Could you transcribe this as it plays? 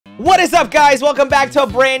What is up, guys? Welcome back to a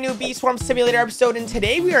brand new Bee Swarm Simulator episode, and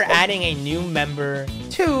today we are adding a new member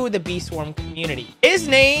to the Bee Swarm community. His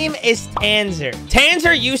name is Tanzer.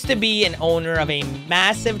 Tanzer used to be an owner of a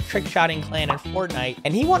massive trick-shotting clan in Fortnite,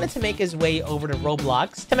 and he wanted to make his way over to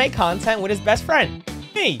Roblox to make content with his best friend,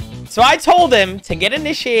 me. So I told him to get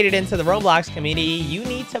initiated into the Roblox community, you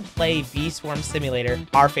need to play Bee Swarm Simulator,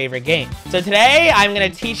 our favorite game. So today, I'm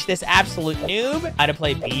going to teach this absolute noob how to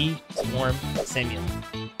play Bee Swarm Simulator.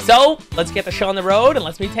 So let's get the show on the road and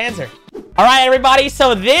let's meet Tanzer. All right, everybody.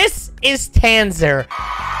 So this is Tanzer,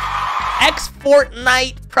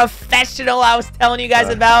 ex-Fortnite professional I was telling you guys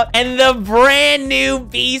about, and the brand new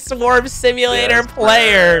Bee Swarm Simulator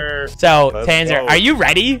player. So Tanzer, are you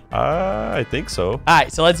ready? I think so. All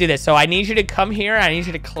right, so let's do this. So I need you to come here. I need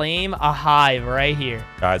you to claim a hive right here.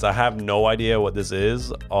 Guys, I have no idea what this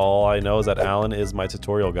is. All I know is that Alan is my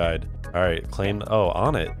tutorial guide. All right, claim. Oh,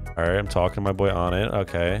 on it. All right, I'm talking to my boy on it.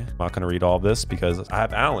 Okay, I'm not gonna read all of this because I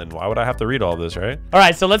have Alan. Why would I have to read all of this, right? All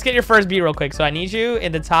right, so let's get your first bee real quick. So I need you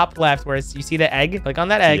in the top left where you see the egg. Click on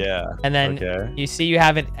that egg. Yeah. And then you see you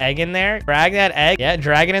have an egg in there. Drag that egg. Yeah,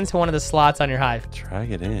 drag it into one of the slots on your hive.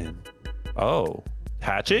 Drag it in. Oh,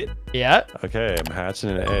 hatch it? Yeah. Okay, I'm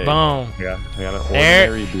hatching an egg. Boom. Yeah, I got an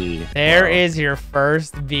ordinary bee. There is your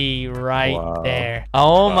first bee right there.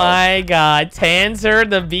 Oh my God. Tanzer,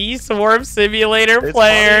 the Bee Swarm Simulator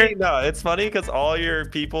player. Funny. No, it's funny because all your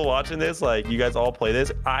people watching this, like you guys all play this.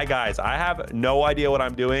 Guys, I have no idea what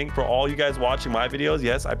I'm doing. For all you guys watching my videos,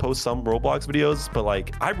 yes, I post some Roblox videos, but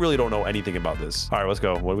like I really don't know anything about this. All right, let's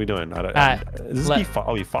go. What are we doing? He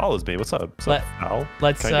follows me. What's up? Al?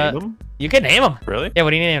 Let's Can I name him? You can name him. Really? Yeah,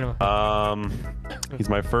 what do you name him? He's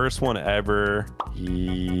my first one ever.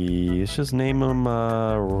 Let's just name him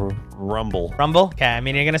Rumble. Rumble? Okay, I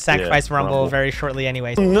mean, you're gonna sacrifice Rumble very shortly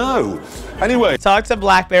anyway. No. Anyway. Talk to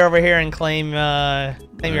Black Bear over here and claim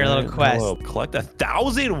your little quest. Hello. Collect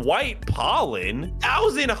 1,000 white pollen,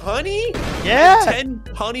 1,000 honey? Yeah. 10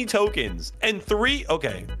 honey tokens. And 3,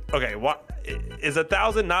 okay. What? Is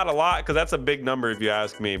 1,000 not a lot? Because that's a big number if you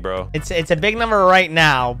ask me, bro. It's a big number right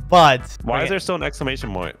now, but why is there still an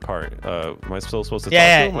exclamation point part? Am I still supposed to talk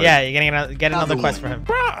to him? Yeah, you're gonna get another quest for him.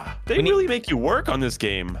 Bruh, they really make you work on this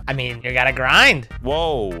game. I mean, you gotta grind.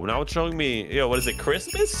 Whoa, now it's showing me, what is it,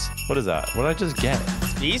 Christmas? What is that? What did I just get?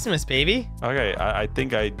 It's Beesmas, baby. Okay, I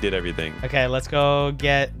think I did everything. Okay, let's go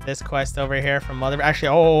get this quest over here from Mother.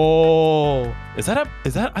 Actually, is that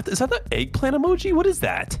the eggplant emoji? What is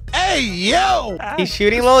that? Hey, yo! He's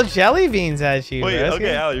shooting little jelly beans at you. Wait,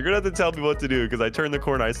 okay, Al, you're gonna have to tell me what to do because I turn the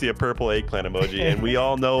corner, I see a purple eggplant emoji, and we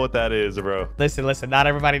all know what that is, bro. Listen, not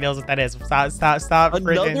everybody knows what that is. Stop.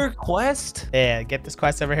 Another quest? Yeah, get this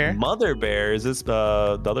quest over here. Mother bear, is this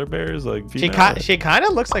the other bears like female? She kind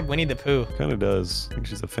of looks like Winnie the Pooh. Kind of does. I think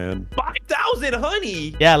she's a fan. 5,000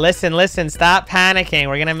 honey. Yeah, listen. Stop panicking.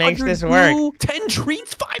 We're gonna make this work. 10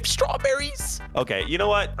 treats, 5 strawberries. Okay, you know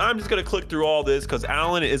what? I'm just gonna click through all this because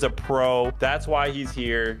Alan is a pro. That's why he's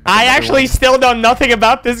here. I actually still know nothing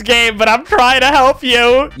about this game, but I'm trying to help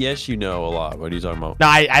you. Yes, you know a lot. What are you talking about? No,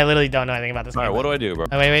 I literally don't know anything about this game. All right, what do I do, bro?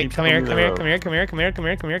 Oh, wait. Come here.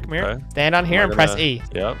 Okay. Stand on here and press E.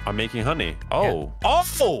 Yep, I'm making honey. Oh. Yeah.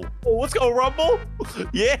 Oh, let's go, Rumble.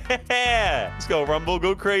 Yeah. Let's go, Rumble.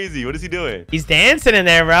 Go crazy. What is he doing? He's dancing in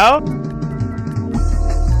there, bro.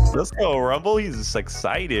 Let's go, Rumble. He's just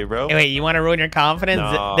excited, bro. Hey, wait, you want to ruin your confidence?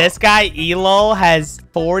 No. This guy, Elo, has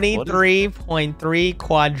 43.3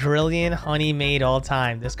 quadrillion honey made all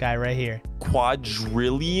time. This guy right here.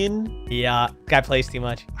 Quadrillion? Yeah, guy plays too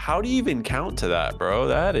much. How do you even count to that, bro?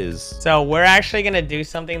 That is... So we're actually going to do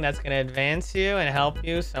something that's going to advance you and help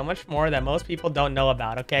you so much more that most people don't know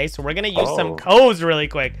about, okay? So we're going to use some codes really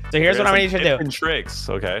quick. So here's what I'm going to need you to do. Tricks,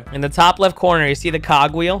 okay. In the top left corner, you see the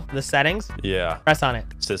cog wheel, the settings? Yeah. Press on it.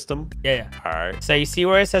 System? Yeah. All right. So you see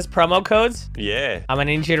where it says promo codes? Yeah. I'm going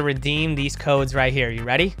to need you to redeem these codes right here. You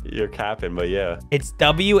ready? You're capping, but yeah. It's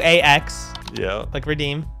WAX. Yeah. Click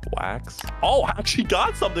redeem. Wax. Oh, I actually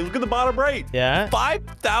got something. Look at the bottom right. Yeah.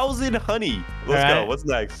 5,000 honey. Let's go. What's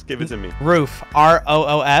next? Give it to me. Roof.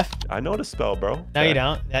 ROOF. I know how to spell, bro. No, you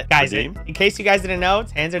don't. Guys, in case you guys didn't know,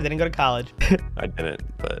 Tanzer didn't go to college. I didn't,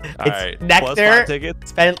 but all it's right. Nectar. Plus 5 tickets.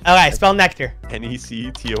 Spell nectar.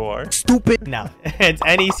 Nectar. Stupid. No, it's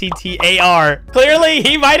Nectar. Clearly,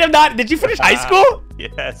 he might have not. Did you finish high school?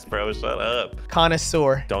 Yes, bro. Shut up.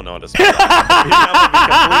 Connoisseur. Don't know how to spell it.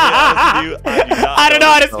 I don't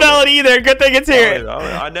know how to spell it either. Good thing it's here.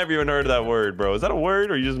 I never even heard of that word, bro. Is that a word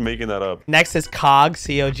or are you just making that up? Next is cog,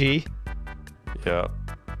 C-O-G. Yeah.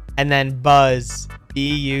 And then buzz,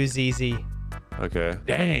 B-U-Z-Z. Okay.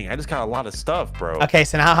 Dang, I just got a lot of stuff, bro. Okay,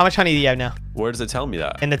 so now how much honey do you have now? Where does it tell me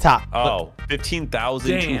that? In the top. Oh,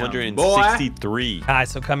 15,263. All right,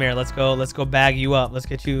 so come here. Let's go bag you up. Let's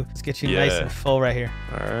get you nice and full right here.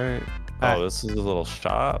 All right. All right. This is a little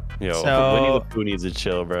shop. Yo, So- Winnie the Pooh needs to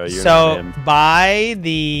chill, bro. You're So not him. buy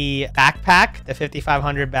the backpack, the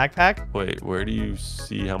 5,500 backpack. Wait, where do you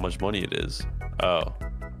see how much money it is? Oh.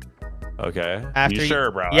 Okay. After you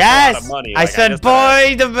sure, bro? Yes. That's a lot of money. I said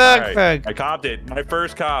buy the backpack. Right. I copped it. My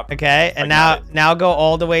first cop. Okay, and I got now go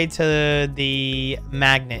all the way to the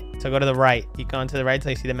magnet. So go to the right. Keep going to the right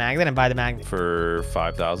till you see the magnet and buy the magnet. For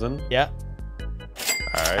 5,000. Yeah.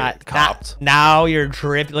 All right. Copped. Now you're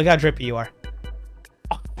drippy. Look how drippy you are.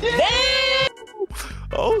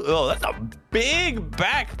 Oh, that's a big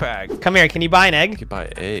backpack. Come here. Can you buy an You egg? could buy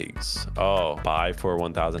eggs. Oh, buy for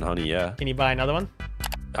 1,000 honey. Yeah. Can you buy another one?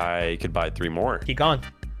 I could buy 3 more. Keep going.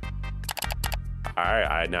 All right.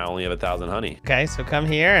 I now only have 1,000 honey. Okay, so come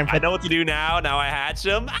here and I know what to do now. Now I hatch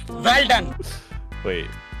them. Well done. Wait,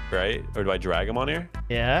 right? Or do I drag them on here?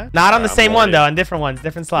 Yeah. Not on the I'm same one learning. though, on different ones,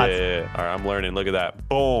 different slots. Yeah. All right, I'm learning. Look at that.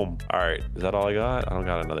 Boom. All right. Is that all I got? I don't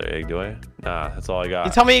got another egg, do I? Nah, that's all I got.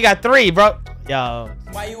 You told me you got 3, bro. Yo.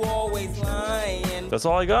 Why you always lying? That's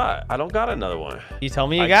all I got. I don't got another one. You told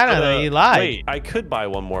me you I got coulda- another. You lied. Wait, I could buy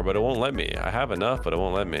one more, but it won't let me. I have enough, but it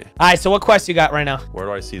won't let me. All right, so what quest you got right now? Where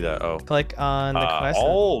do I see that? Oh. Click on the quest.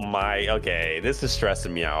 Oh my, okay, this is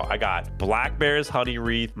stressing me out. I got black bears, honey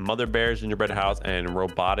wreath, mother bears, gingerbread house, and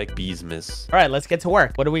robotic beesmas. All right, let's get to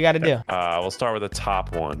work. What do we got to do? We'll start with the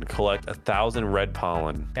top one. Collect 1,000 red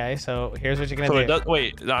pollen. Okay, so here's what you're So gonna it do. does,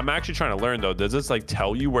 wait, I'm actually trying to learn though. Does this like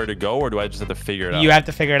tell you where to go, or do I just have to figure it out? You have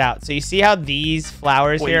to figure it out. So you see how these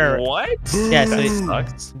flowers Wait, here? what? Yeah, so that it's-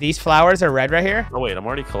 sucks. These flowers are red right here. Oh wait, I'm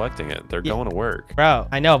already collecting it. They're Yeah. going to work. Bro,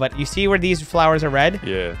 I know, but you see where these flowers are red?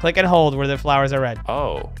 Yeah. Click and hold where the flowers are red.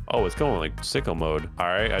 Oh, it's going like sicko mode. All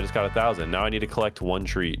right, I just got 1,000. Now I need to collect 1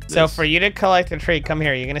 treat. So This- for you to collect a tree, come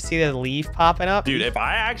here. You're gonna see the leaf popping up. dude, if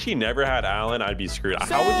I actually never had Alan, I'd be screwed.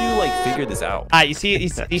 How would you like figure this out? You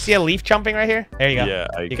see a leaf jumping right here? There you go. Yeah,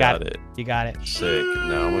 I You got it. You got it. Sick.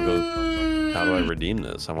 Now I'm gonna go. How do I redeem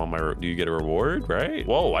this? I want my. Do you get a reward? Right?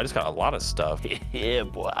 Whoa! I just got a lot of stuff. Yeah,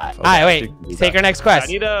 boy. All right, wait. Take her next I quest.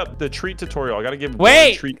 need the treat tutorial. I gotta give. one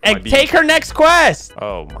Wait, treat to my and take bee. her next quest.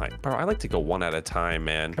 Oh my, bro! I like to go one at a time,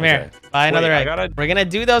 man. Come here. Buy another Wait, I egg. gotta- We're gonna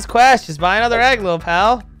do those quests. Just buy another egg, little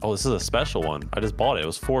pal. Oh, this is a special one. I just bought it. It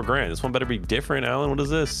was $4 grand. This one better be different, Alan. What is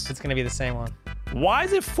this? It's gonna be the same one. Why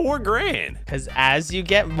is it $4 grand? Because as you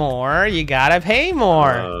get more, you gotta pay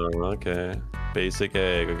more. Okay. Basic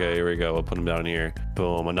egg. Okay, here we go. We'll put them down here.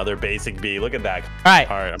 Boom. Another basic bee. Look at that. All right.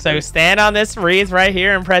 All right, I'm So ready. stand on this wreath right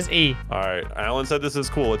here and press E. All right. Alan said this is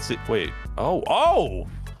cool. Let's see. Wait. Oh.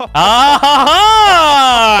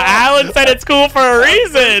 Oh, Alan said it's cool for a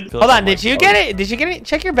reason. Feels Hold like on. Did you get it? Did you get it?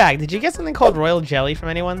 Check your bag. Did you get something called royal jelly from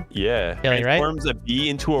anyone? Yeah. Jelly, right? Transforms a bee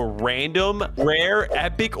into a random, rare,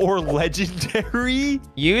 epic, or legendary.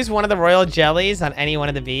 Use one of the royal jellies on any one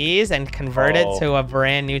of the bees and convert it Oh. to a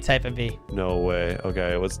brand new type of bee. No way.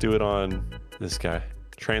 Okay, let's do it on this guy.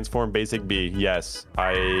 Transform basic bee. Yes,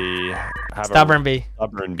 I have Stubborn a bee.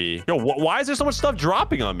 stubborn bee. Yo, why is there so much stuff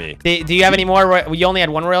dropping on me? Do you have any more? You only had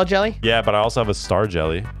one royal jelly? Yeah, but I also have a star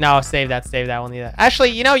jelly. No, save that. Save that one.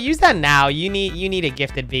 Actually, use that now. You need a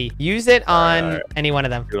gifted bee. Use it on Alright. any one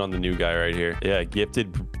of them. Do it on the new guy right here. Yeah,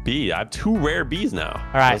 gifted bee. I have 2 rare bees now.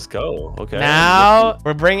 All right. Let's go. Okay. Now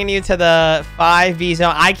we're bringing you to the 5 bee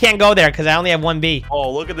zone. I can't go there because I only have 1 bee.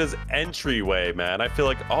 Oh, look at this entryway, man. I feel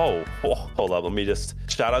like, hold up. Let me just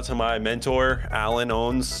shout out to my mentor,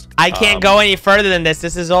 Allenownz. I can't go any further than this.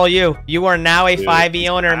 This is all you. You are now a Dude, 5 bee he's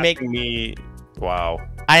owner. asking me. Wow.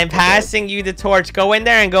 I am passing you the torch. Go in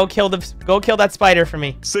there and go kill that spider for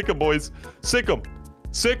me. Sick 'em, boys. Sick 'em.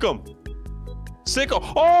 Sick 'em. Sick 'em.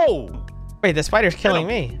 Oh! Wait, the spider's killing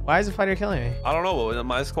me. Why is the spider killing me? I don't know, but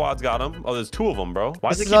my squad's got him. Oh, there's 2 of them, bro. Why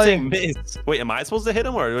This does it is keep all saying you- miss? Wait, am I supposed to hit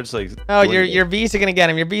him or just like? Oh, doing it? your bees are gonna get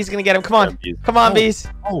him. Your bees are gonna get him. Come on. bees. Come on, Oh. bees.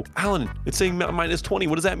 Oh, Alan, it's saying minus 20.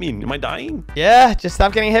 What does that mean? Am I dying? Yeah, just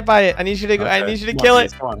stop getting hit by it. I need you to go. I Okay. need you to Come kill on, it.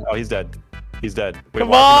 bees, come on. Oh, he's dead. He's dead. Wait, Come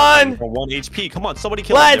why is he not on. dying for 1 HP. Come on, somebody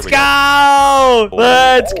kill him. Let's There we go.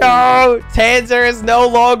 Let's Oh. go. Tanzer is no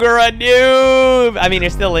longer a noob. I mean,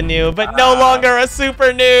 you're still a noob, but no longer a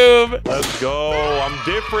super noob. Let's go. I'm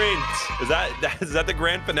different. Is that the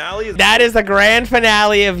grand finale? That is the grand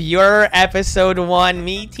finale of your episode 1.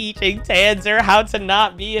 Me teaching Tanzer how to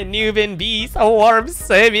not be a noob in Bee Swarm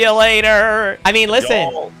Simulator. I mean,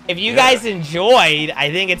 listen, Yo. if you Yeah. guys enjoyed,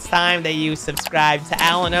 I think it's time that you subscribe to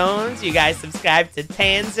Allenownz. You guys subscribe subscribe to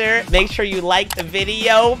Tanzer. Make sure you like the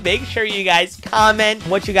video. Make sure you guys comment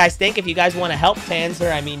what you guys think. If you guys want to help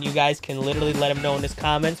Tanzer, I mean, you guys can literally let him know in his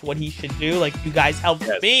comments what he should do. Like, you guys helped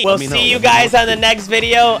me. We'll see you guys on the next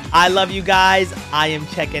video. I love you guys. I am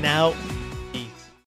checking out.